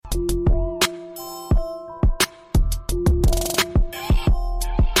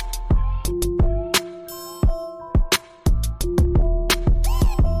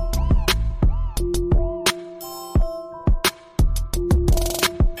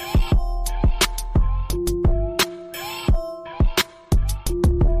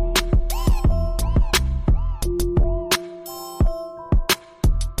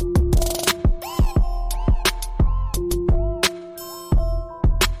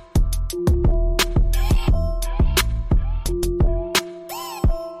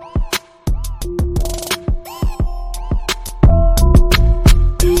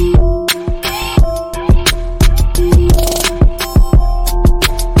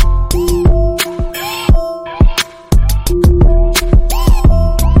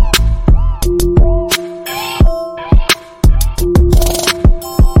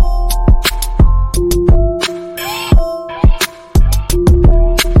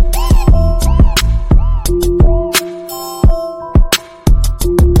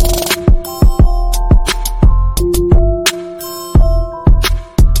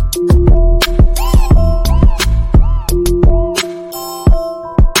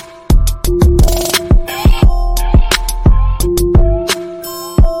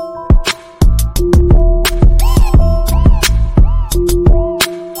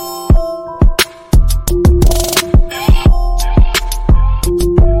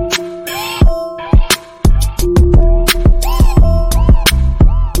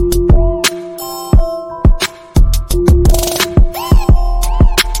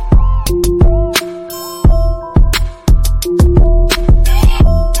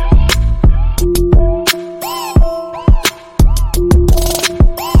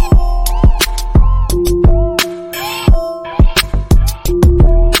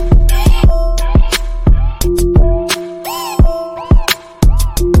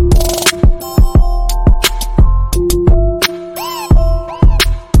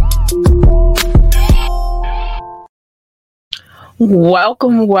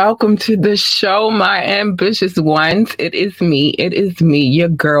Welcome to the show, my ambitious ones. It is me, your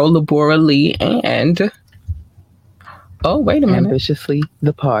girl, Labora Lee, and oh, wait a minute. Ambitiously,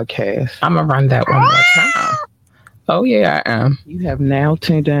 the podcast. I'm gonna run that one more time. Oh yeah, I am. You have now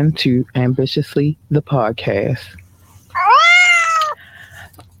tuned in to Ambitiously, the podcast.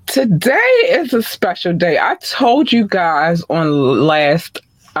 Today is a special day. I told you guys on last,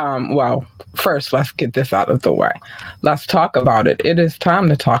 first, let's get this out of the way. Let's talk about it. It is time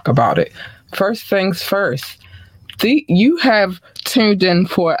to talk about it. First things first. You have tuned in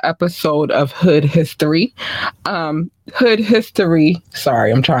for an episode of Hood History. Hood History,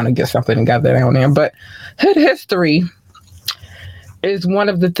 sorry, I'm trying to get something together down there, but Hood History is one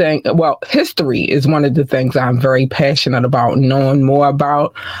of the things, history is one of the things I'm very passionate about knowing more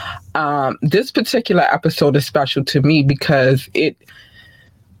about. This particular episode is special to me because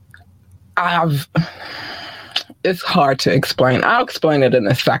it's hard to explain. I'll explain it in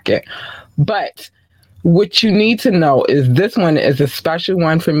a second. But what you need to know is this one is a special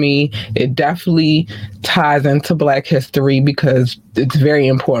one for me. It definitely ties into Black history because it's very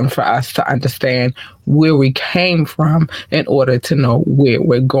important for us to understand where we came from in order to know where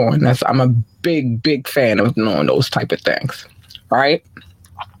we're going. I'm a big fan of knowing those type of things, right?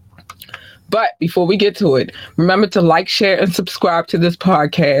 But before we get to it, remember to like, share, and subscribe to this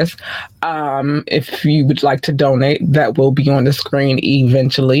podcast. If you would like to donate, that will be on the screen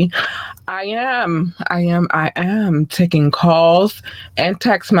eventually. I am taking calls and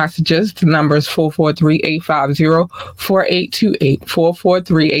text messages to numbers 443-850-4828,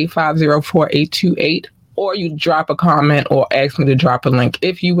 443-850-4828, or you drop a comment or ask me to drop a link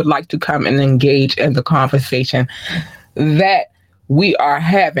if you would like to come and engage in the conversation that we are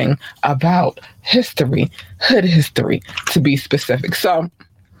having about history, Hood history, to be specific. So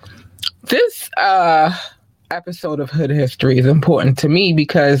this episode of Hood History is important to me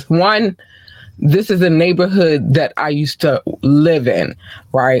because, one, this is a neighborhood that I used to live in,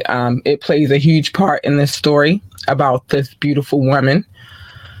 right? It plays a huge part in this story about this beautiful woman,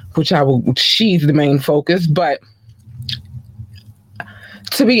 she's the main focus. But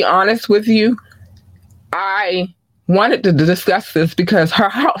to be honest with you, I wanted to discuss this because her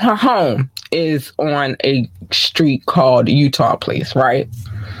home is on a street called Utah Place, right?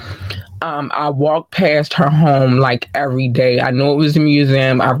 I walk past her home like every day. I know it was a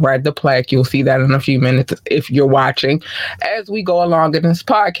museum. I've read the plaque. You'll see that in a few minutes if you're watching as we go along in this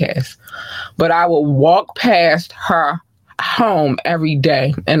podcast. But I will walk past her home every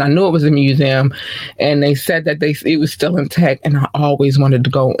day, and I knew it was a museum, and they said that it was still intact, and I always wanted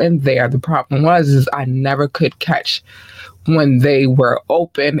to go in there. The problem was I never could catch when they were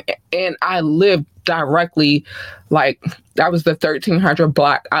open, and I lived directly, that was the 1300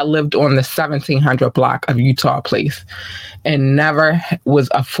 block. I lived on the 1700 block of Utah Place and never was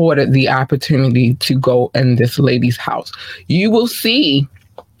afforded the opportunity to go in this lady's house. You will see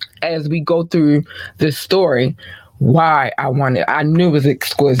as we go through this story why I knew it was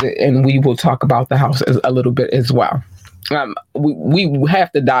exquisite, and we will talk about the house a little bit as well. We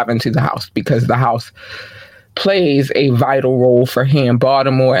have to dive into the house because the house plays a vital role for here in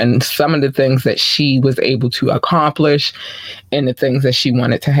Baltimore and some of the things that she was able to accomplish and the things that she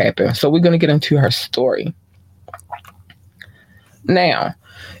wanted to happen. So we're going to get into her story. Now,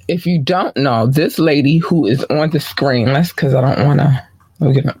 if you don't know, this lady who is on the screen, we're going to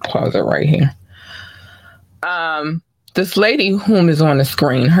pause it right here. This lady whom is on the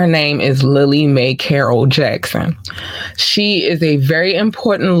screen, her name is Lily Mae Carroll Jackson. She is a very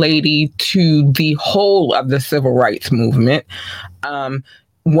important lady to the whole of the civil rights movement.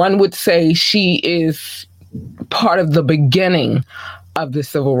 One would say she is part of the beginning of the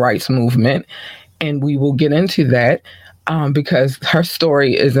civil rights movement, and we will get into that because her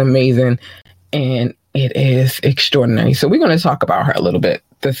story is amazing and it is extraordinary. So we're going to talk about her a little bit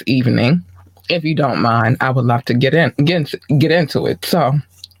this evening. If you don't mind, I would love to get into it. So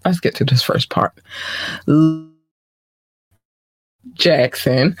let's get to this first part.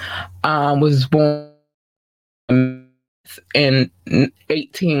 Jackson was born in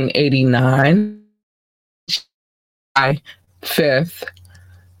 1889, July 5th,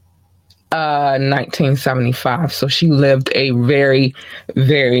 1975. So she lived a very,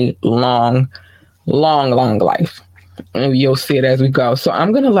 very long life. And you'll see it as we go. So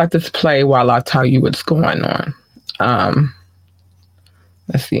I'm going to let this play while I tell you what's going on.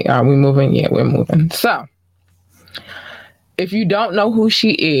 Let's see. Are we moving? Yeah, we're moving. So if you don't know who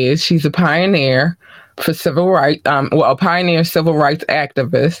she is, she's a pioneer for civil rights, a pioneer civil rights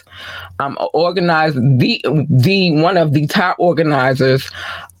activist, organized the one of the top organizers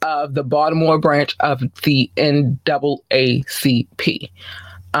of the Baltimore branch of the NAACP.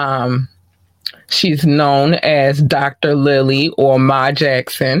 She's known as Dr. Lily or Ma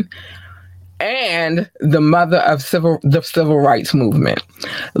Jackson, and the mother of the civil rights movement.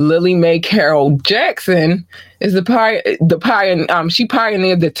 Lily Mae Carroll Jackson is she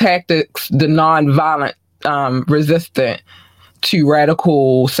pioneered the tactics, the nonviolent resistance to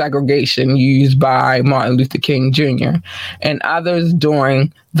radical segregation used by Martin Luther King Jr. and others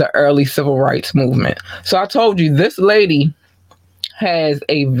during the early civil rights movement. So I told you, this lady has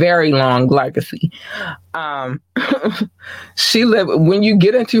a very long legacy. She lived, when you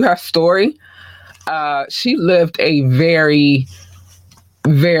get into her story, she lived a very,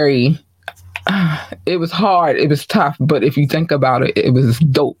 very, it was hard, it was tough, but if you think about it, it was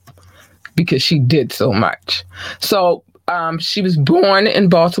dope because she did so much. So she was born in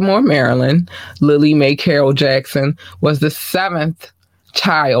Baltimore, Maryland. Lily Mae Carroll Jackson was the seventh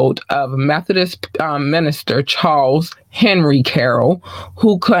child of Methodist minister Charles Henry Carroll,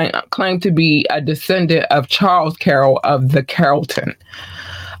 who claimed to be a descendant of Charles Carroll of the Carrollton.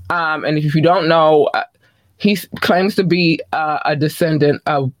 And if you don't know, he claims to be a descendant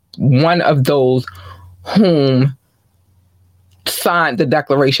of one of those whom signed the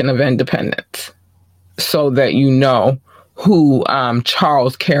Declaration of Independence, so that you know who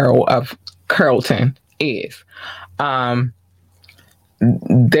Charles Carroll of Carrollton is.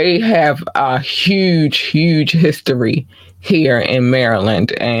 They have a huge, huge history here in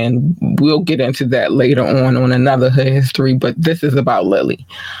Maryland, and we'll get into that later on another history, but this is about Lily.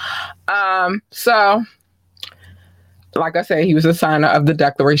 So, like I said, he was a signer of the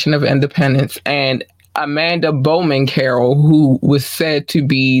Declaration of Independence, and Amanda Bowman Carroll, who was said to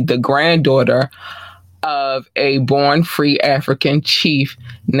be the granddaughter of a born free African chief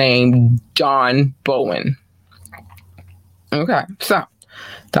named John Bowen. Okay, so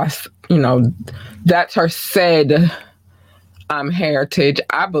that's her said heritage.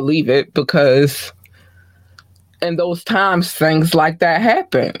 I believe it because in those times things like that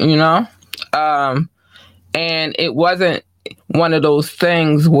happen, and it wasn't one of those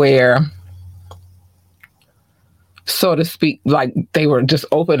things where, so to speak, like they were just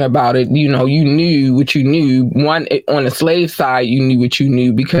open about it. You knew what you knew. One, on the slave side, you knew what you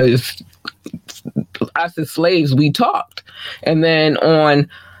knew because us as slaves, we talked. And then on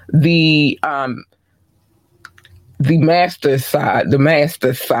the master side,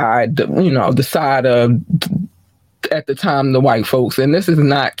 the side of, at the time, the white folks, and this is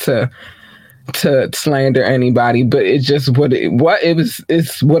not to slander anybody, but it's just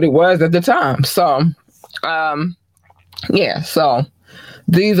it's what it was at the time. So, so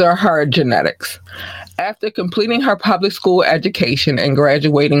these are her genetics. After completing her public school education and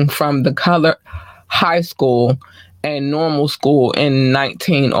graduating from the colored high school and normal school in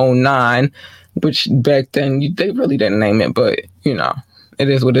 1909, which back then they really didn't name it, but it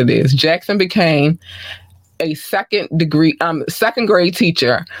is what it is. Jackson became a second grade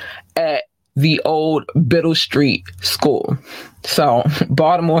teacher at the old Biddle Street School. So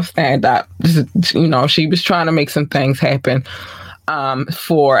Baltimore stand up. She was trying to make some things happen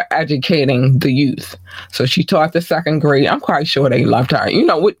for educating the youth. So she taught the second grade. I'm quite sure they loved her.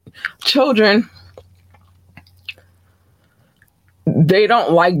 With children, they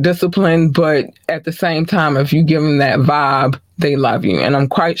don't like discipline, but at the same time, if you give them that vibe, they love you. And I'm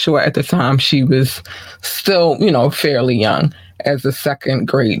quite sure at the time she was still, fairly young as a second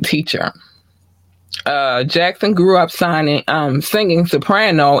grade teacher. Jackson grew up singing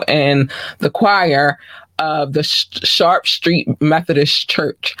soprano in the choir of the Sharp Street Methodist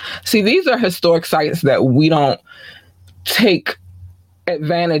Church. See, these are historic sites that we don't take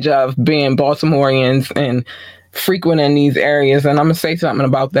advantage of, being Baltimoreans and frequenting these areas, and I'm going to say something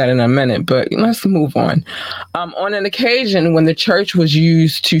about that in a minute, but let's move on. On an occasion when the church was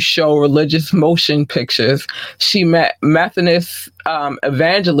used to show religious motion pictures, she met Methodist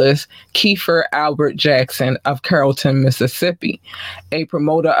evangelist Kiefer Albert Jackson of Carrollton, Mississippi, a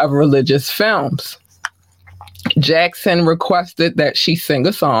promoter of religious films. Jackson requested that she sing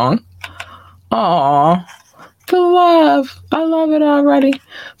a song. Aww. The love. I love it already.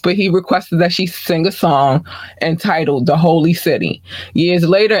 But he requested that she sing a song entitled The Holy City. Years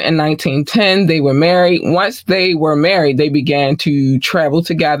later, in 1910, they were married. Once they were married, they began to travel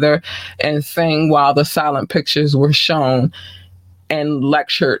together and sing while the silent pictures were shown and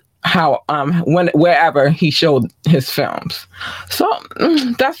lectured wherever he showed his films. So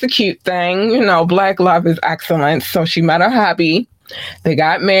that's the cute thing. Black love is excellent. So she met her hubby, They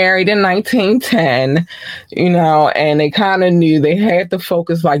got married in 1910, and they kind of knew they had to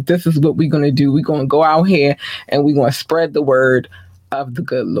focus like, this is what we're going to do. We're going to go out here and we're going to spread the word of the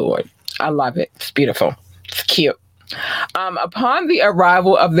good Lord. I love it. It's beautiful. It's cute. Upon the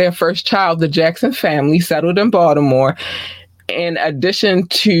arrival of their first child, the Jackson family settled in Baltimore. In addition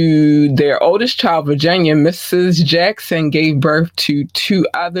to their oldest child, Virginia, Mrs. Jackson gave birth to two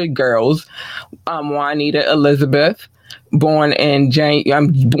other girls, Juanita Elizabeth, born on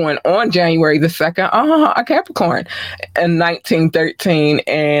January the 2nd, a Capricorn, in 1913,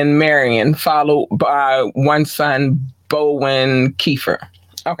 and Marion, followed by one son, Bowen Kiefer.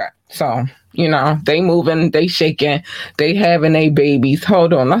 Okay, so, they moving, they shaking, they having their babies.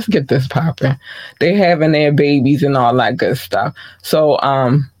 Hold on, let's get this popping. They having their babies and all that good stuff. So,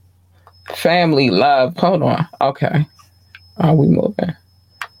 family love. Hold on. Okay. Are we moving?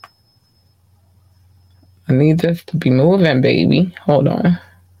 I need this to be moving, baby. Hold on. I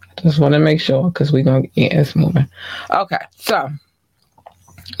just want to make sure because it's moving. Okay, so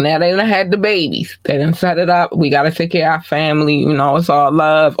now they done had the babies. They done set it up. We got to take care of our family. It's all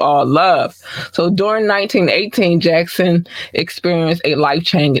love, all love. So during 1918, Jackson experienced a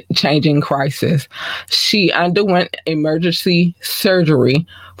life-changing crisis. She underwent emergency surgery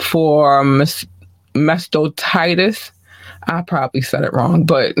for mastocytitis. I probably said it wrong,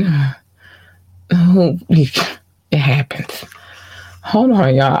 but it happens. Hold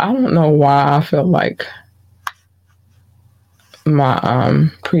on, y'all. I don't know why I feel like my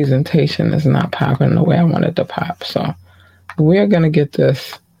presentation is not popping the way I wanted to pop. So we're going to get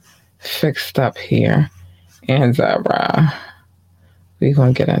this fixed up here. And we're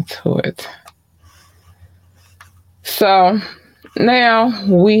going to get into it. So now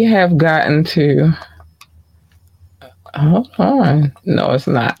we have gotten to... Hold on. No, it's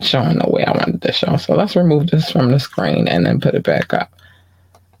not showing the way I wanted to show. So let's remove this from the screen and then put it back up.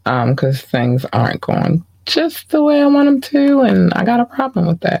 Because things aren't going just the way I want them to, and I got a problem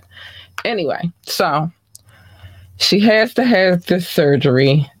with that. Anyway, so she has to have this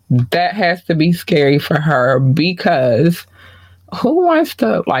surgery. That has to be scary for her because who wants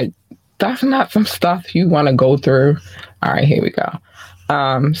to, that's not some stuff you want to go through. All right, here we go.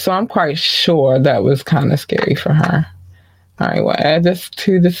 So I'm quite sure that was kind of scary for her. All right, we'll add this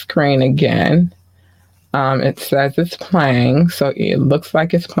to the screen again. It says it's playing, so it looks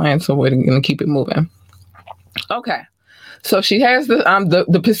like it's playing, so we're going to keep it moving. Okay, so she has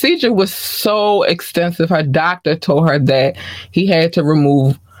the procedure was so extensive, her doctor told her that he had to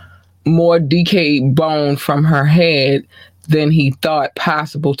remove more decayed bone from her head than he thought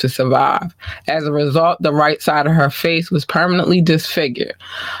possible to survive. As a result, the right side of her face was permanently disfigured.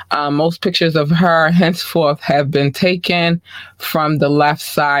 Most pictures of her henceforth have been taken from the left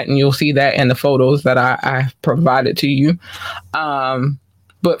side, and you'll see that in the photos that I provided to you.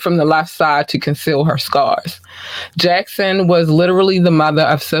 But from the left side to conceal her scars. Jackson was literally the mother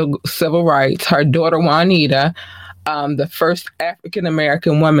of civil rights. Her daughter, Juanita, the first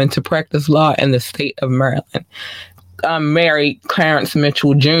African-American woman to practice law in the state of Maryland, married Clarence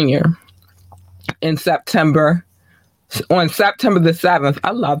Mitchell Jr. on September the 7th.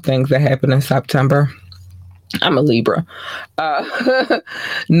 I love things that happen in September. I'm a Libra.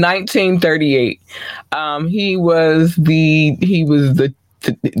 1938. He was the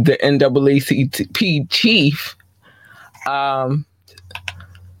NAACP chief. Hold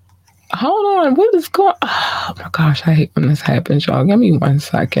on, what is going? Oh my gosh, I hate when this happens, y'all. Give me 1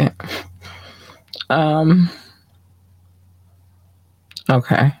 second.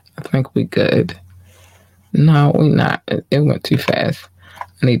 Okay, I think we good. No, we not. It went too fast.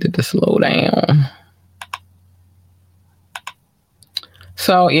 I needed to slow down.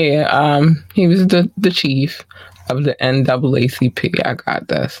 So yeah, he was the chief of the NAACP. I got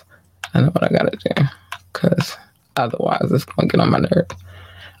this. I know what I gotta do, because otherwise it's gonna get on my nerves.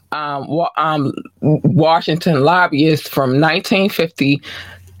 Washington lobbyist from 1950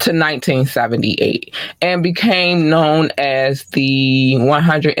 to 1978, and became known as the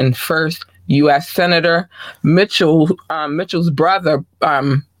 101st U.S. Senator. Mitchell's brother,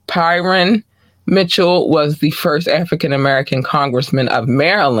 Pyron Mitchell, was the first African-American congressman of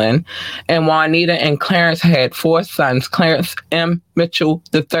Maryland, and Juanita and Clarence had 4 sons. Clarence M. Mitchell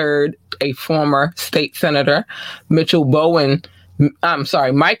III, a former state senator, Michael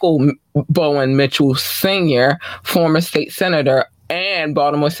Bowen Mitchell Sr., former state senator and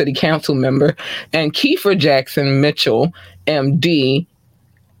Baltimore City Council member, and Kiefer Jackson Mitchell, MD.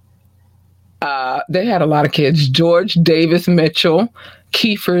 They had a lot of kids. George Davis Mitchell,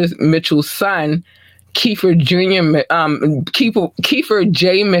 Kiefer Mitchell's son, Kiefer Jr. Kiefer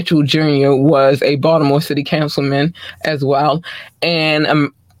J. Mitchell Jr. was a Baltimore City councilman as well, and a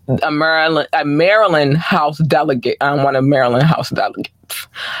Maryland House delegate, one of Maryland House delegates.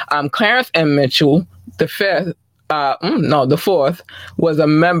 Clarence M. Mitchell, the fourth, was a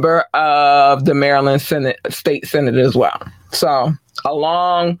member of the Maryland State Senate as well. So a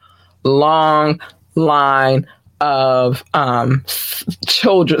long line of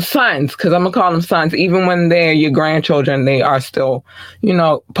children, sons, because I'm gonna call them sons. Even when they're your grandchildren, they are still,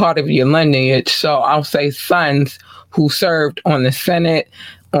 part of your lineage. So I'll say sons who served on the Senate,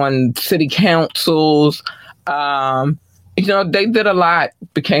 on city councils. They did a lot,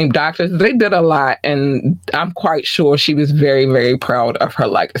 became doctors. They did a lot, and I'm quite sure she was very, very proud of her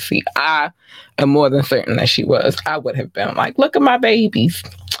legacy. I am more than certain that she was. I would have been like, look at my babies,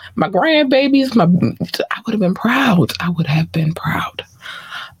 my grandbabies. I would have been proud.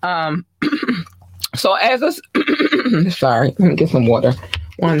 So sorry, let me get some water.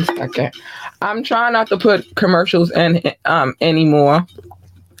 1 second. I'm trying not to put commercials in anymore,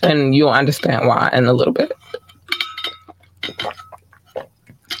 and you'll understand why in a little bit.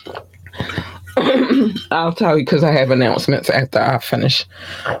 I'll tell you because I have announcements after I finish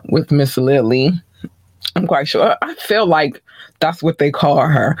with Miss Lily. I'm quite sure. I feel like that's what they call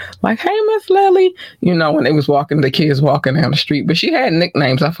her. Like, hey, Miss Lily. When they was the kids walking down the street. But she had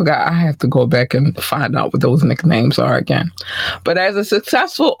nicknames. I forgot. I have to go back and find out what those nicknames are again. But as a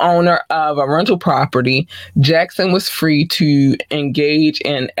successful owner of a rental property, Jackson was free to engage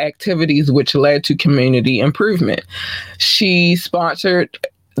in activities which led to community improvement. She sponsored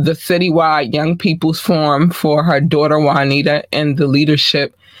the citywide Young People's Forum for her daughter Juanita and the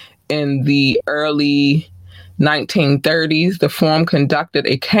leadership in the early 1930s. The forum conducted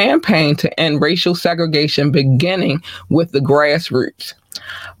a campaign to end racial segregation, beginning with the grassroots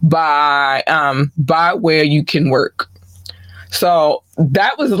by where you can work. So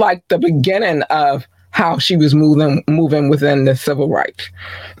that was like the beginning of how she was moving within the civil rights.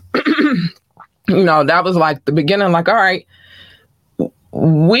 That was like the beginning. Like, all right,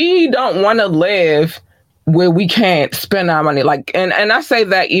 we don't want to live where we can't spend our money. Like, and I say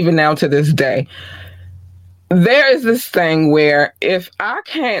that even now to this day. There is this thing where if I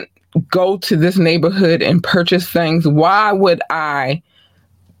can't go to this neighborhood and purchase things, why would I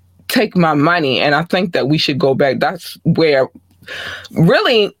take my money? And I think that we should go back. That's where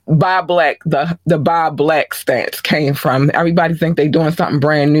really the Buy Black stance came from. Everybody think they're doing something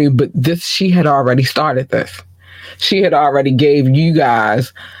brand new, but she had already started this. She had already gave you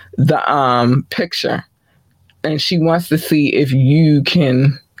guys the picture, and she wants to see if you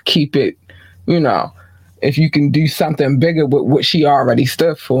can keep it, if you can do something bigger with what she already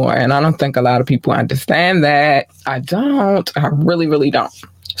stood for. And I don't think a lot of people understand that. I really, really don't.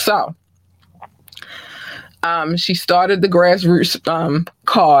 So she started the grassroots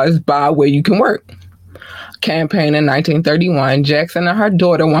cause Buy Where You Can Work campaign in 1931. Jackson and her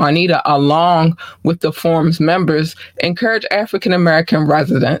daughter Juanita, along with the forum's members, encouraged African American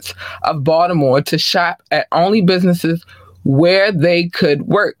residents of Baltimore to shop at only businesses where they could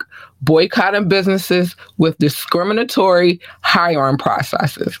work, boycotting businesses with discriminatory hiring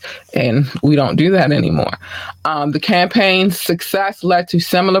processes. And we don't do that anymore. The campaign's success led to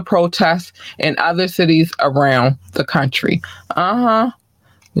similar protests in other cities around the country.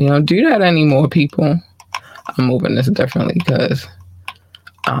 We don't do that anymore, people. I'm moving this differently because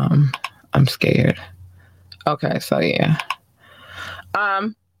I'm scared. Okay, so yeah.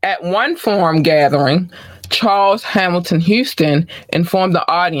 At one forum gathering, Charles Hamilton Houston informed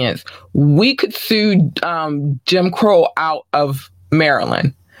the audience, we could sue Jim Crow out of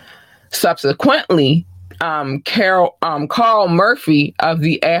Maryland. Subsequently, Carl Murphy of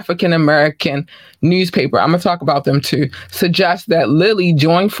the African American newspaper, I'm going to talk about them too, suggests that Lily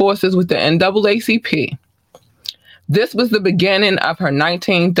joined forces with the NAACP. This was the beginning of her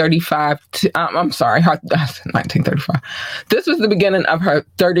 1935. 1935. This was the beginning of her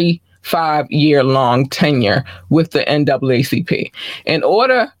 35-year-long tenure with the NAACP. In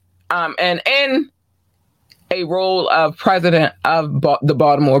a role of president of the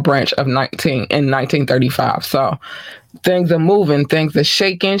Baltimore branch in 1935. So things are moving, things are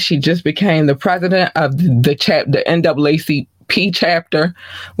shaking. She just became the president of the NAACP chapter,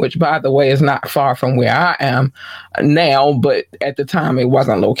 which, by the way, is not far from where I am now, but at the time it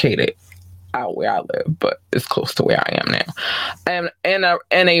wasn't located out where I live, but it's close to where I am now. And in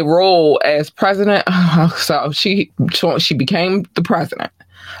a role as president, so she became the president.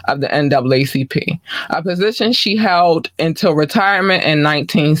 of the NAACP, a position she held until retirement in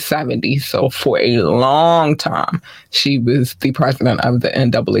 1970. So for a long time, she was the president of the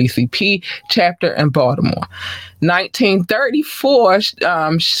NAACP chapter in Baltimore. 1934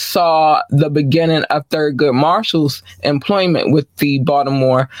 saw the beginning of Thurgood Marshall's employment with the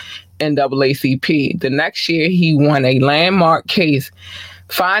Baltimore NAACP. The next year, he won a landmark case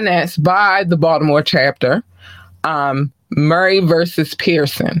financed by the Baltimore chapter, Murray versus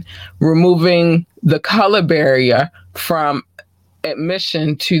Pearson, removing the color barrier from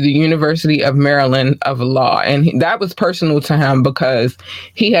admission to the University of Maryland of Law. And that was personal to him because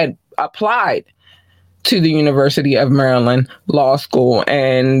he had applied to the University of Maryland Law School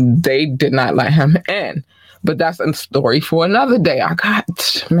and they did not let him in. But that's a story for another day.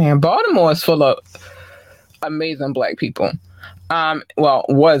 Baltimore is full of amazing Black people.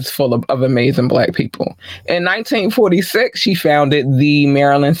 Was full of amazing Black people. In 1946, she founded the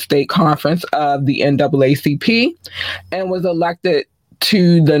Maryland State Conference of the NAACP and was elected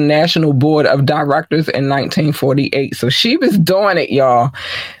to the National Board of Directors in 1948. So she was doing it, y'all.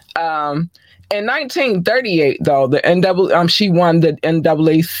 In 1938, though, she won the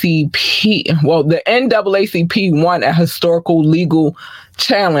NAACP. Well, the NAACP won a historical legal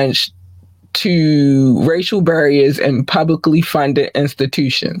challenge to racial barriers in publicly funded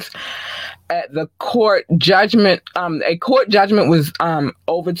institutions. At the court judgment, a court judgment was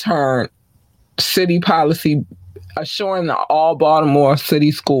overturned. City policy assuring that all Baltimore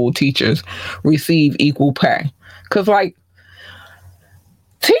City school teachers receive equal pay. Because,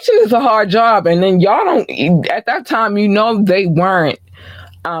 teaching is a hard job, and then y'all don't, at that time, they weren't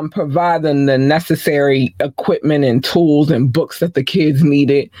providing the necessary equipment and tools and books that the kids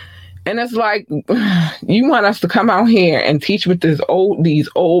needed. And it's like, you want us to come out here and teach with these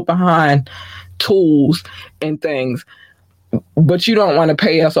old behind tools and things, but you don't want to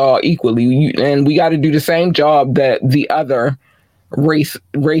pay us all equally. And we got to do the same job that the other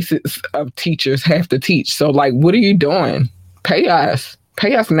races of teachers have to teach. So, what are you doing? Pay us.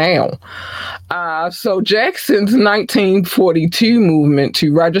 Pay us now. So Jackson's 1942 movement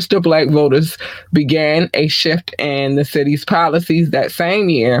to register Black voters began a shift in the city's policies. That same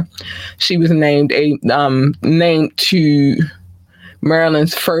year, she was named to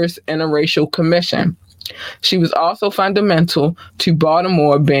Maryland's first interracial commission. She was also fundamental to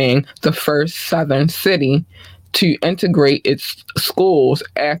Baltimore being the first Southern city to integrate its schools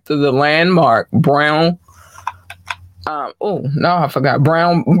after the landmark Brown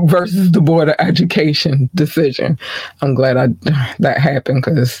versus the Board of Education decision. I'm glad that happened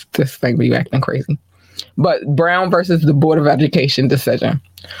because this thing be acting crazy. But Brown versus the Board of Education decision.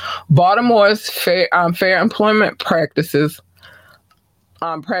 Baltimore's fair employment practices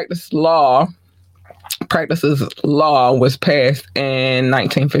law was passed in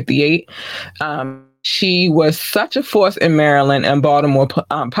 1958. She was such a force in Maryland and Baltimore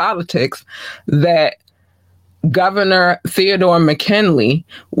politics that Governor Theodore McKinley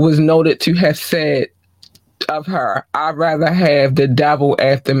was noted to have said of her, "I'd rather have the devil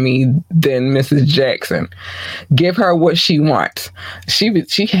after me than Mrs. Jackson. Give her what she wants." She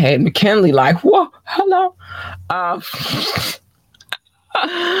had McKinley like, "Whoa, hello." He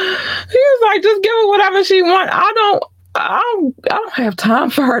was like, "Just give her whatever she wants. I don't have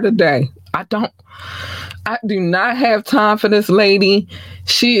time for her today. I do not have time for this lady.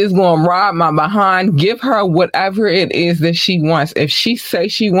 She is going to ride my behind. Give her whatever it is that she wants. If she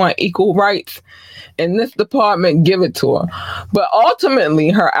says she wants equal rights in this department, give it to her." But ultimately,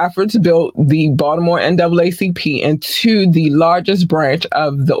 her efforts built the Baltimore NAACP into the largest branch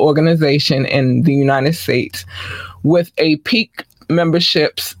of the organization in the United States, with a peak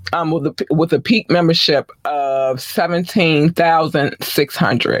memberships with a peak membership of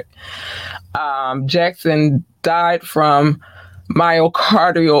 17,600. Jackson died from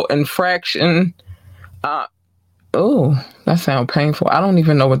myocardial infarction. That sounds painful. I don't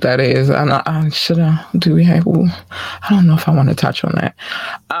even know what that is. I don't know if I want to touch on that.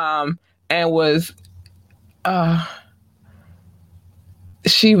 And was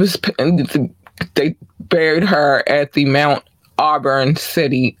they buried her at the Mount Auburn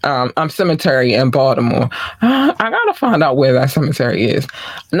City cemetery in Baltimore. I gotta find out where that cemetery is.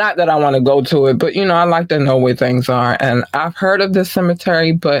 Not that I want to go to it, but I like to know where things are. And I've heard of this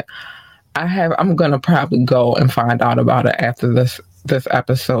cemetery, but I'm gonna probably go and find out about it after this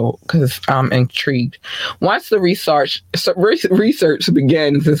episode because I'm intrigued. Once the research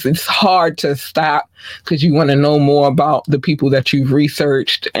begins, it's hard to stop because you want to know more about the people that you've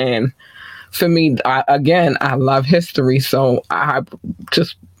researched. And for me, I love history, so I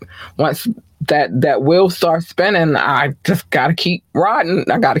just once that wheel starts spinning, I just gotta keep riding.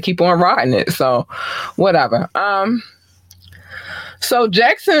 I gotta keep on riding it. So whatever. So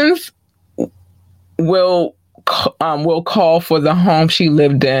Jackson's will call for the home she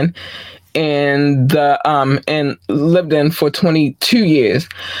lived in and lived in for 22 years.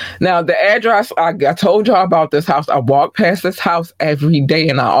 Now the address, I told y'all about this house. I walk past this house every day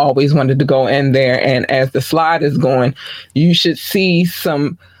and I always wanted to go in there. And as the slide is going, you should see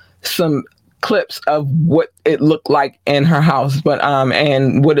some clips of what it looked like in her house, but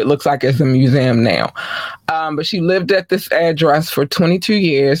and what it looks like as a museum now. But she lived at this address for 22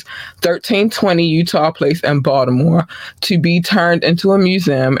 years, 1320 Utah Place in Baltimore, to be turned into a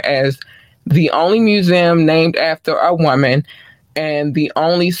museum as the only museum named after a woman and the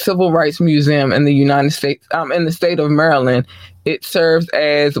only civil rights museum in the United States, in the state of Maryland. It serves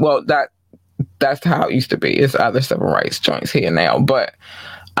as, well, that's how it used to be. It's other civil rights joints here now, but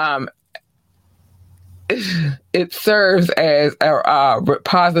it serves as a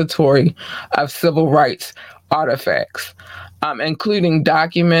repository of civil rights artifacts, including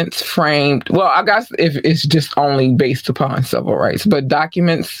documents framed. Well, I guess if it's just only based upon civil rights, but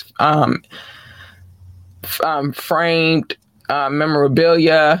documents, framed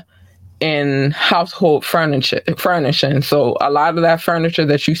memorabilia, and household furnishing. So a lot of that furniture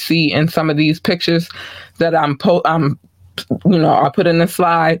that you see in some of these pictures that I put in the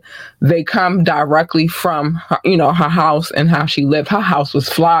slide, they come directly from her, her house and how she lived. Her house was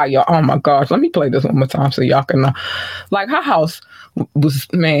fly, y'all. Oh my gosh, let me play this one more time so y'all can know. Like, her house was,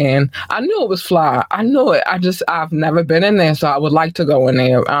 man, I knew it was fly. I knew it. I've never been in there, so I would like to go in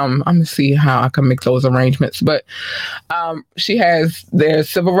there. I'm gonna see how I can make those arrangements. But there's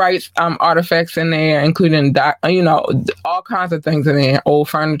civil rights artifacts in there, including all kinds of things in there, old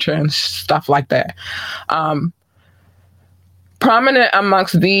furniture and stuff like that. Prominent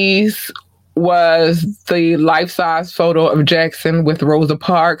amongst these was the life-size photo of Jackson with Rosa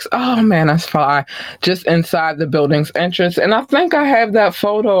Parks. Oh man, that's fly. Just inside the building's entrance. And I think I have that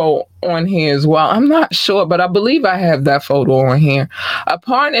photo on here as well. I'm not sure, but I believe I have that photo on here.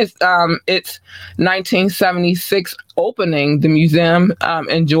 Upon its 1976 opening, the museum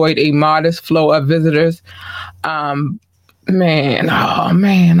enjoyed a modest flow of visitors. I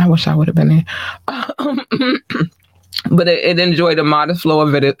wish I would have been there. But it enjoyed a modest flow of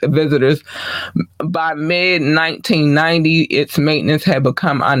visitors. By mid-1990, its maintenance had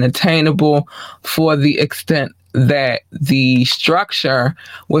become unattainable for the extent that the structure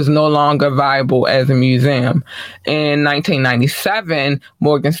was no longer viable as a museum. In 1997,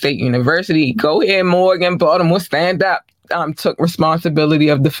 Morgan State University, go ahead, Morgan, Baltimore, stand up, took responsibility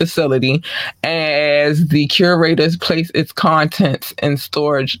of the facility. As the curators placed its contents in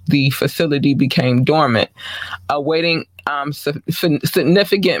storage, the facility became dormant, awaiting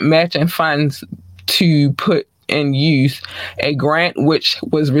significant matching funds to put in use, a grant which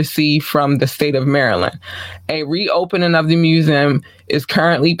was received from the state of Maryland. A reopening of the museum is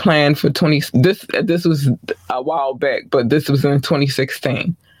currently planned for this was a while back, but this was in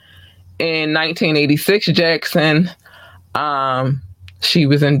 2016. In 1986, Jackson, she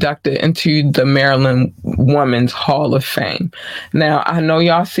was inducted into the Maryland Women's Hall of Fame. Now, I know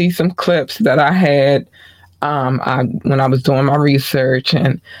y'all see some clips that I had when I was doing my research,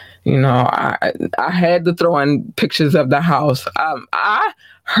 and I had to throw in pictures of the house. I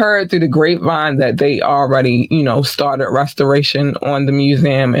heard through the grapevine that they already, started restoration on the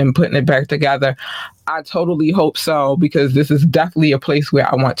museum and putting it back together. I totally hope so, because this is definitely a place where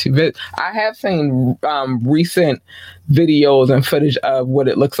I want to visit. I have seen recent videos and footage of what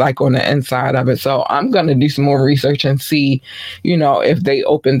it looks like on the inside of it. So I'm going to do some more research and see, if they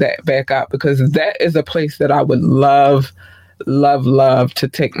open that back up, because that is a place that I would love to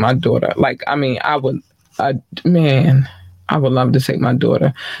take my daughter. I would love to take my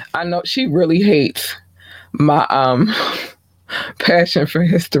daughter. I know she really hates my passion for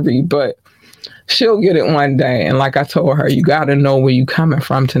history, but she'll get it one day. And like I told her, you got to know where you're coming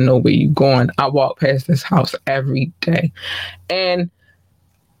from to know where you're going. I walk past this house every day. And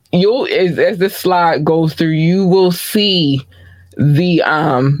as this slide goes through, you will see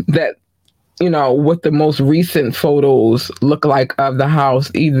what the most recent photos look like of the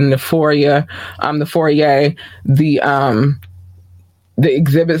house, even the foyer, the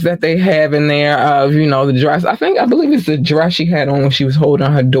exhibits that they have in there of, the dress. I believe it's the dress she had on when she was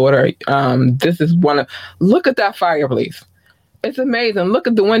holding her daughter. This is look at that fireplace. It's amazing. Look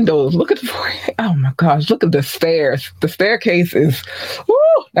at the windows. Look at the foyer. Oh my gosh. Look at the stairs. The staircase is, woo,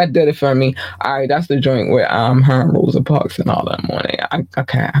 that did it for me. All right. That's the joint where her and Rosa Parks and all that morning. I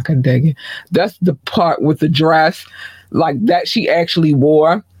can dig it. That's the part with the dress like that she actually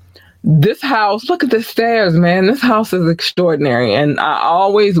wore. this house, look at the stairs, man. This house is extraordinary. And I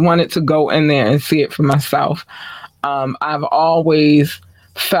always wanted to go in there and see it for myself. I've always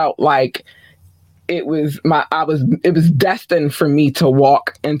felt like it was destined for me to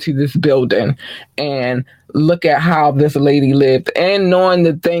walk into this building and look at how this lady lived, and knowing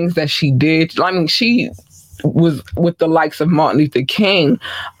the things that she did. I mean, she was with the likes of Martin Luther King,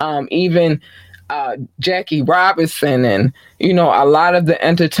 even Jackie Robinson, and a lot of the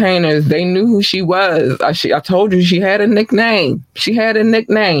entertainers. They knew who she was. I told you she had a nickname.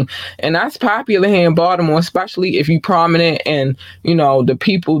 And that's popular here in Baltimore, especially if you're prominent, and the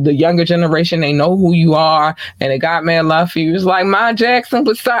people, the younger generation, they know who you are, and they got mad love for you. It's like, Ma Jackson,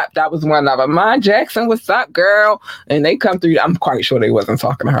 what's up? That was one of them. Ma Jackson, what's up, girl? And they come through. I'm quite sure they wasn't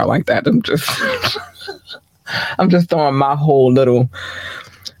talking to her like that. I'm just throwing my whole little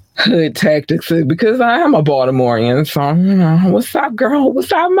hood tactics because I am a Baltimorean. So, what's up, girl? What's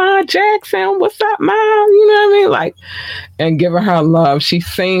up, Ma Jackson? What's up, Mom? You know what I mean? Like, and giving her love. She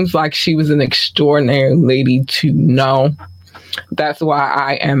seems like she was an extraordinary lady to know. That's why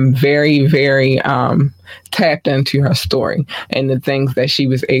I am very, very tapped into her story and the things that she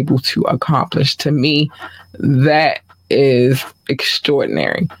was able to accomplish. To me, that is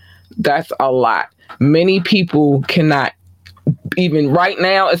extraordinary. That's a lot. Many people cannot, even right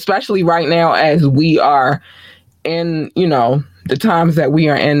now, especially right now as we are in, the times that we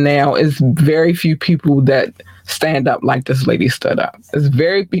are in now, is very few people that stand up like this lady stood up. There's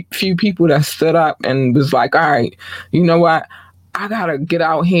very few people that stood up and was like, all right, you know what? I got to get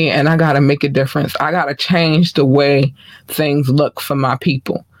out here and I got to make a difference. I got to change the way things look for my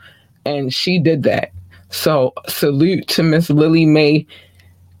people. And she did that. So salute to Miss Lily Mae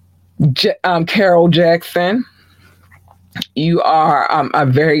Carol Jackson. You are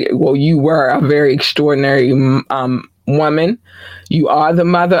you were a very extraordinary woman. You are the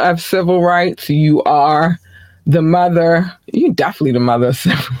mother of civil rights. You are you're definitely the mother of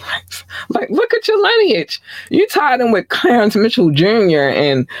civil rights. Like, look at your lineage. You tied in with Clarence Mitchell Jr.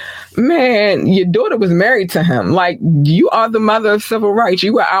 and, man, your daughter was married to him. Like, you are the mother of civil rights.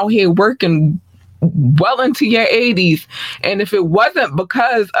 You were out here working well into your 80s. And if it wasn't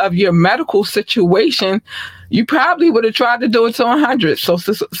because of your medical situation, you probably would have tried to do it to 100. So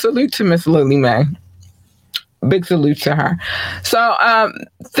salute to Miss Lily Mae. Big salute to her. So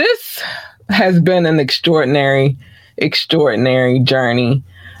this has been an extraordinary journey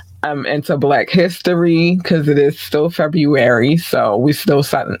into Black history, because it is still February. So we're still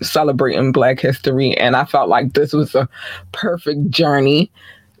celebrating Black history. And I felt like this was a perfect journey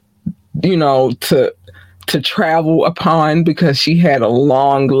to travel upon, because she had a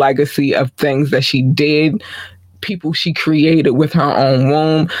long legacy of things that she did, people she created with her own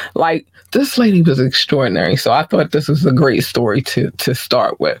womb. Like, this lady was extraordinary. So I thought this was a great story to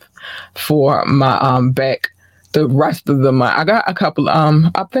start with for my back the rest of the month. I got a couple.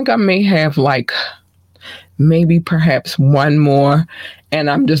 I think I may have maybe perhaps one more, and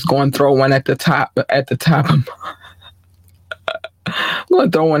I'm just going to throw one at the top of I'm going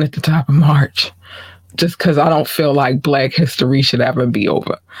to throw one at the top of March, just because I don't feel like Black history should ever be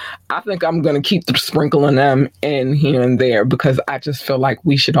over. I think I'm going to keep sprinkling them in here and there, because I just feel like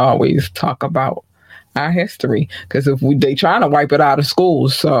we should always talk about our history, because they trying to wipe it out of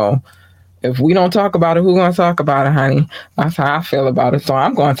schools. So if we don't talk about it, who's going to talk about it, honey? That's how I feel about it. So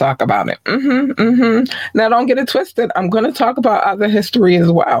I'm going to talk about it. Now, don't get it twisted. I'm going to talk about other history as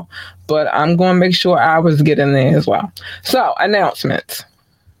well, but I'm going to make sure ours get in there as well. So, announcements.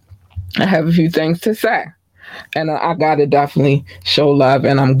 I have a few things to say, and I got to definitely show love,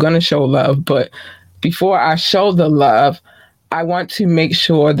 and I'm going to show love. But before I show the love, I want to make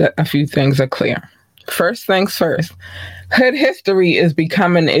sure that a few things are clear. First things first. Hood History is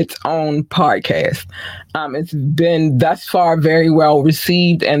becoming its own podcast. It's been thus far very well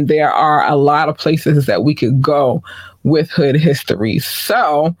received, and there are a lot of places that we could go with Hood History.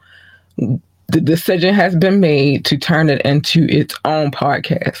 So the decision has been made to turn it into its own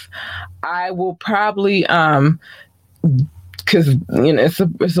podcast. I will probably, because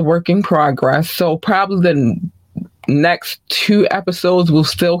it's a work in progress. So probably the next 2 episodes will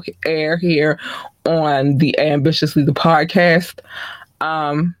still air here on the Ambitiously the podcast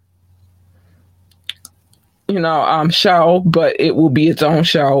show, but it will be its own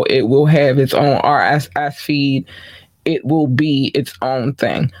show. It will have its own RSS feed. It will be its own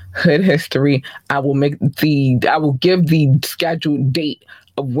thing. Hood History. I will give the scheduled date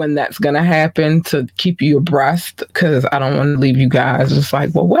of when that's going to happen to keep you abreast, because I don't want to leave you guys just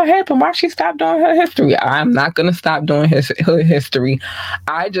like, well, what happened? Why she stopped doing Hood History? I'm not going to stop doing Hood History.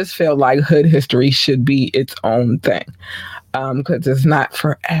 I just feel like Hood History should be its own thing. because it's not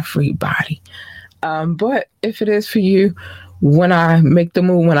for everybody. But if it is for you, when I make the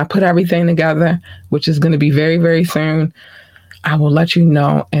move, when I put everything together, which is going to be very, very soon, I will let you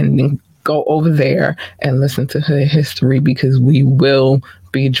know and then go over there and listen to her history, because we will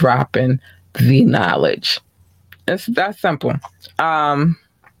be dropping the knowledge. It's that simple.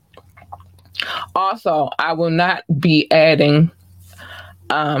 Also, I will not be adding.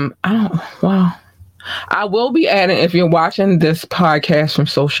 I will be adding, if you're watching this podcast from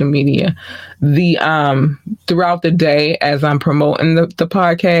social media, the throughout the day as I'm promoting the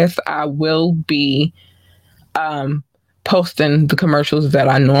podcast, I will be posting the commercials that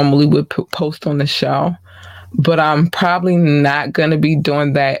I normally would post on the show. But I'm probably not going to be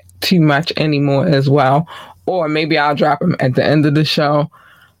doing that too much anymore as well. Or maybe I'll drop them at the end of the show.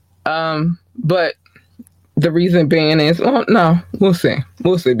 But the reason being is, well, no, we'll see.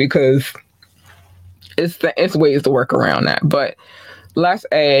 We'll see, because it's ways to work around that. But less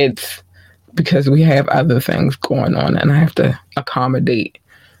ads, because we have other things going on and I have to accommodate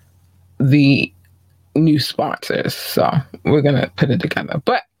the new sponsors. So we're going to put it together.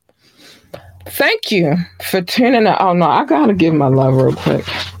 But thank you for tuning in. Oh, no, I got to give my love real quick.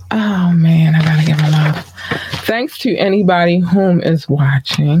 Oh, man, I got to give my love. Thanks to anybody whom is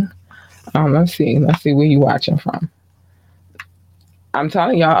watching. Let's see where you watching from. I'm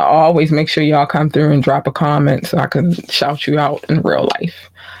telling y'all, always make sure y'all come through and drop a comment so I can shout you out in real life.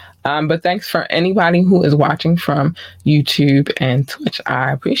 But thanks for anybody who is watching from YouTube and Twitch.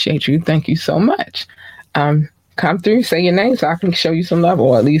 I appreciate you. Thank you so much. Come through, say your name so I can show you some love,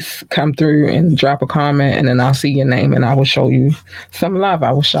 or at least come through and drop a comment, and then I'll see your name and I will show you some love.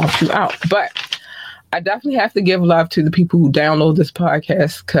 I will shout you out. But I definitely have to give love to the people who download this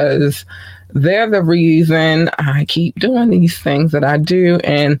podcast, because they're the reason I keep doing these things that I do.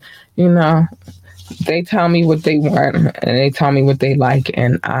 And, they tell me what they want and they tell me what they like,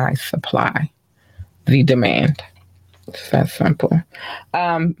 and I supply the demand. It's that simple.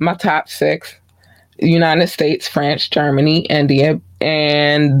 My top 6: United States, France, Germany, India,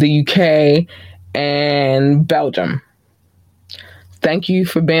 and the UK, and Belgium. Thank you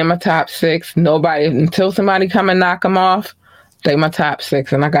for being my top 6. Until somebody come and knock them off, they my top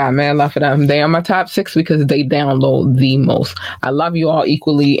 6, and I got mad love for them. They are my top 6 because they download the most. I love you all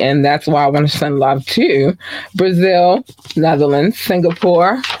equally, and that's why I want to send love to Brazil, Netherlands,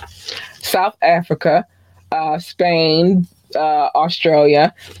 Singapore, South Africa, Spain,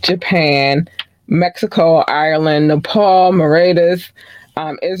 Australia, Japan, Mexico, Ireland, Nepal, Mauritius,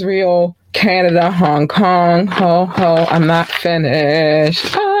 Israel, Canada, Hong Kong. I'm not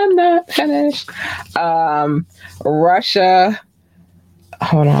finished. Russia.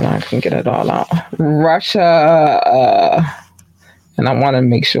 Hold on, I can get it all out. Russia, and I want to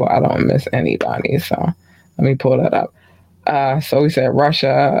make sure I don't miss anybody. So let me pull that up. So we said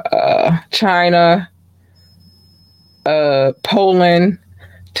Russia, China, Poland,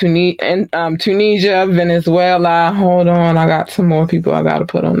 Tunisia, Venezuela. Hold on, I got some more people I got to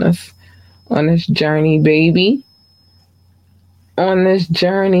put on this journey, baby. I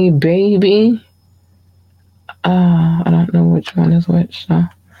don't know which one is which. So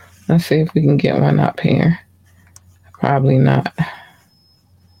let's see if we can get one up here. Probably not.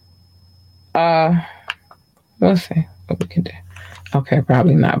 We'll see what we can do. Okay,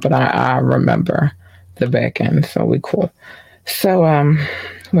 probably not, but I remember the back end, so we cool. So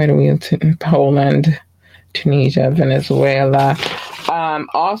where do we Poland, Tunisia, Venezuela,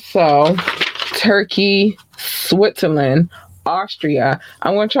 also Turkey, Switzerland, Austria.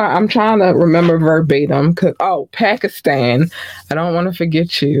 I'm trying to remember verbatim, Pakistan. I don't want to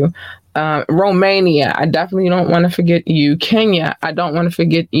forget you. Romania, I definitely don't want to forget you. Kenya, I don't want to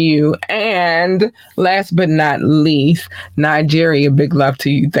forget you. And last but not least, Nigeria, big love to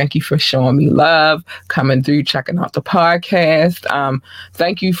you. Thank you for showing me love, coming through, checking out the podcast.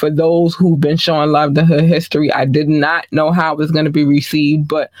 Thank you for those who've been showing love to her history. I did not know how it was going to be received,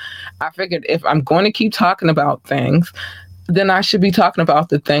 but I figured if I'm going to keep talking about things, then I should be talking about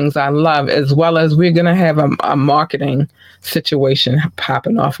the things I love, as well as we're going to have a marketing situation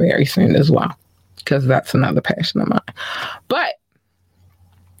popping off very soon as well, because that's another passion of mine. But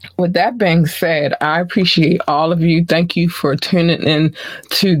with that being said, I appreciate all of you. Thank you for tuning in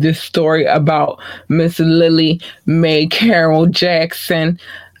to this story about Miss Lily Mae Carroll Jackson.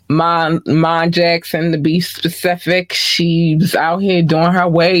 Mon Jackson, to be specific. She's out here doing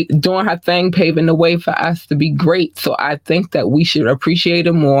her thing, paving the way for us to be great. So I think that we should appreciate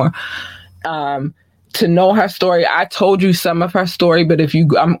her more. to know her story. I told you some of her story, but if you,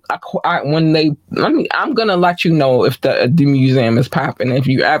 I'm gonna let you know if the museum is popping. If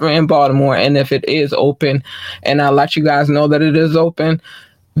you ever in Baltimore and if it is open, and I'll let you guys know that it is open,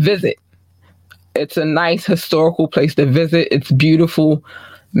 visit. It's a nice historical place to visit. It's beautiful.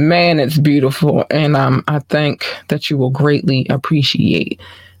 Man, it's beautiful. And I think that you will greatly appreciate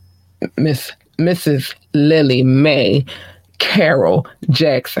Mrs. Lily Mae Carol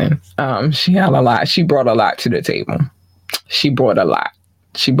Jackson. She had a lot. She brought a lot to the table. She brought a lot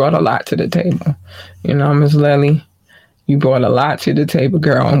to the table. You know, Miss Lily, you brought a lot to the table,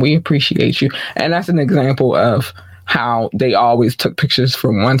 girl, and we appreciate you. And that's an example of how they always took pictures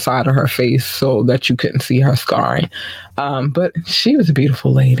from one side of her face so that you couldn't see her scarring. But she was a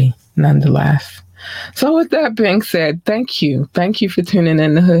beautiful lady, nonetheless. So with that being said, thank you. Thank you for tuning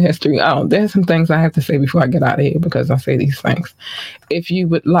in to Hood History. Oh, there's some things I have to say before I get out of here because I say these things. If you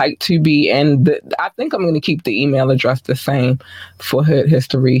would like to be, I think I'm going to keep the email address the same for Hood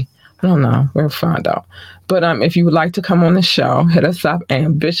History. I don't know. We'll find out. But if you would like to come on the show, hit us up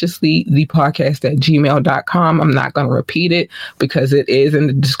ambitiouslythepodcast@gmail.com. I'm not going to repeat it because it is in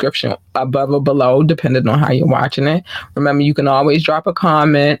the description above or below, depending on how you're watching it. Remember, you can always drop a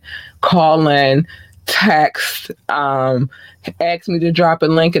comment, call in, text, ask me to drop a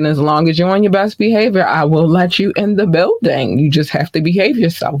link, and as long as you're on your best behavior, I will let you in the building. You just have to behave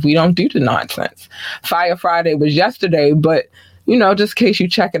yourself. We don't do the nonsense. Fire Friday was yesterday, but just in case you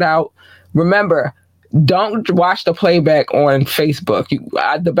check it out, remember, don't watch the playback on Facebook.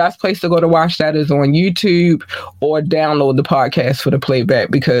 The best place to go to watch that is on YouTube, or download the podcast for the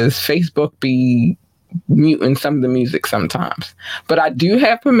playback because Facebook be muting some of the music sometimes. But I do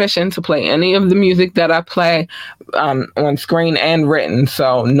have permission to play any of the music that I play on screen and written.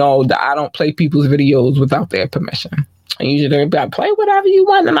 So no, I don't play people's videos without their permission. And usually they'll play whatever you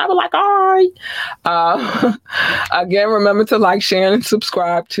want, and I was like, all right. Again, remember to like, share, and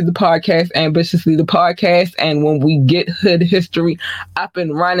subscribe to the podcast, Ambitiously the Podcast. And when we get Hood History up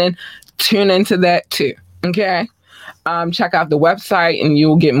and running, tune into that too. Okay. Check out the website, and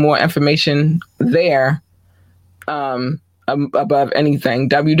you'll get more information there. Above anything,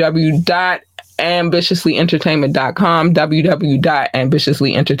 www.ambitiouslyentertainment.com,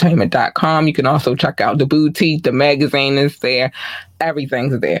 www.ambitiouslyentertainment.com. You can also check out the boutique, the magazine is there,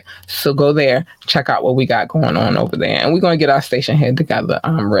 everything's there. So go there, check out what we got going on over there, and we're going to get our station head together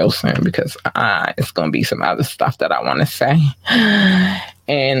real soon because it's going to be some other stuff that I want to say,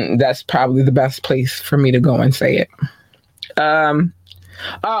 and that's probably the best place for me to go and say it.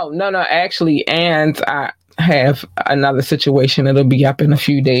 Actually, and I have another situation. It'll be up in a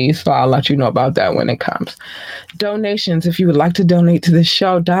few days, so I'll let you know about that when it comes. Donations, if you would like to donate to the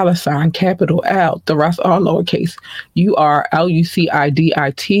show, $ capital L, the rest are lowercase,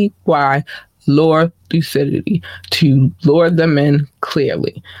 URLUCIDITY, Lord Lucidity, to lure them in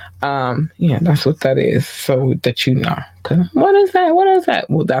clearly. That's what that is, so that you know. What is that?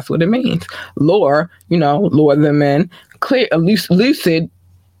 Well, that's what it means. Lure them in, clear, lucid,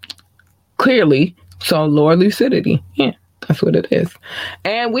 clearly. So Lord Lucidity. Yeah, that's what it is.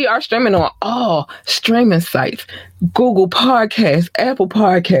 And we are streaming on all streaming sites: Google Podcasts, Apple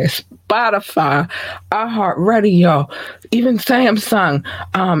Podcasts, Spotify, iHeartRadio, even Samsung,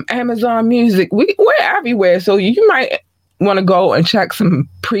 Amazon Music. We're everywhere. So you might want to go and check some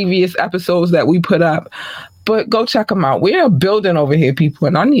previous episodes that we put up. But go check them out. We're building over here, people,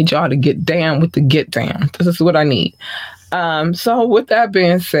 and I need y'all to get down with the get down. This is what I need. So with that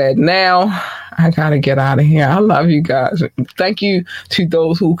being said, now I gotta get out of here. I love you guys. Thank you to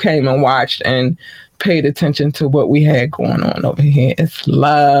those who came and watched and paid attention to what we had going on over here. It's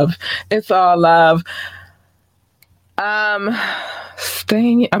love. It's all love.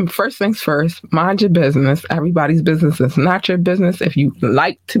 First things first, mind your business. Everybody's business is not your business. If you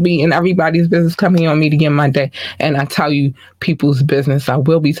like to be in everybody's business, come here on Me to Get My Day, and I tell you people's business. I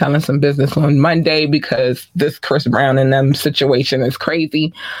will be telling some business on Monday because this Chris Brown and them situation is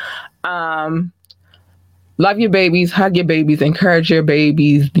crazy. Love your babies, hug your babies, encourage your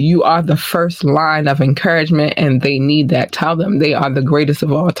babies. You are the first line of encouragement, and they need that. Tell them they are the greatest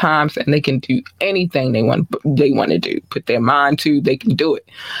of all times, and they can do anything they want to do. Put their mind to, they can do it.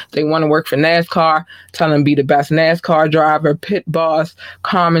 They want to work for NASCAR, tell them be the best NASCAR driver, pit boss,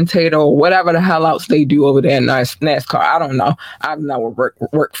 commentator, or whatever the hell else they do over there in NASCAR. I don't know. I've never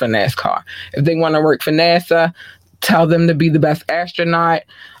worked for NASCAR. If they want to work for NASA, tell them to be the best astronaut,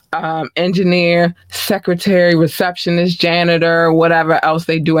 engineer, secretary, receptionist, janitor, whatever else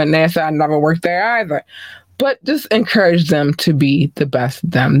they do at NASA. I never worked there either. But just encourage them to be the best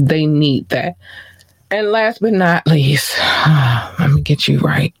of them. They need that. And last but not least, let me get you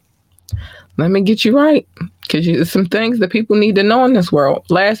right. let me get you right. Because there's some things that people need to know in this world.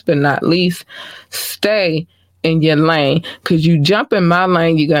 Last but not least, stay in your lane. Because you jump in my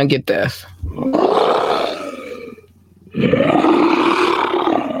lane, you're going to get this.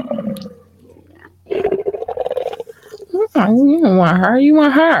 You don't want her. You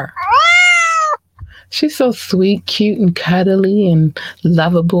want her. She's so sweet, cute, and cuddly, and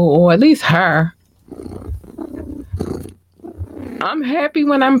lovable, or at least her. I'm happy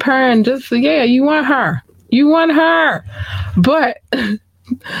when I'm purring. You want her. You want her. But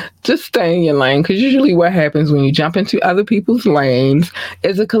just stay in your lane, because usually what happens when you jump into other people's lanes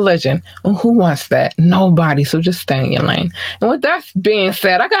is a collision. Well, who wants that? Nobody. So just stay in your lane. And with that being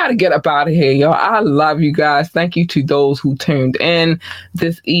said, I got to get up out of here, y'all. I love you guys. Thank you to those who tuned in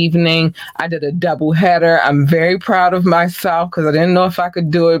this evening. I did a double header. I'm very proud of myself because I didn't know if I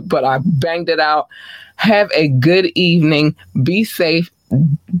could do it, but I banged it out. Have a good evening. Be safe.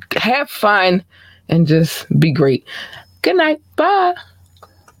 Have fun. And just be great. Good night. Bye.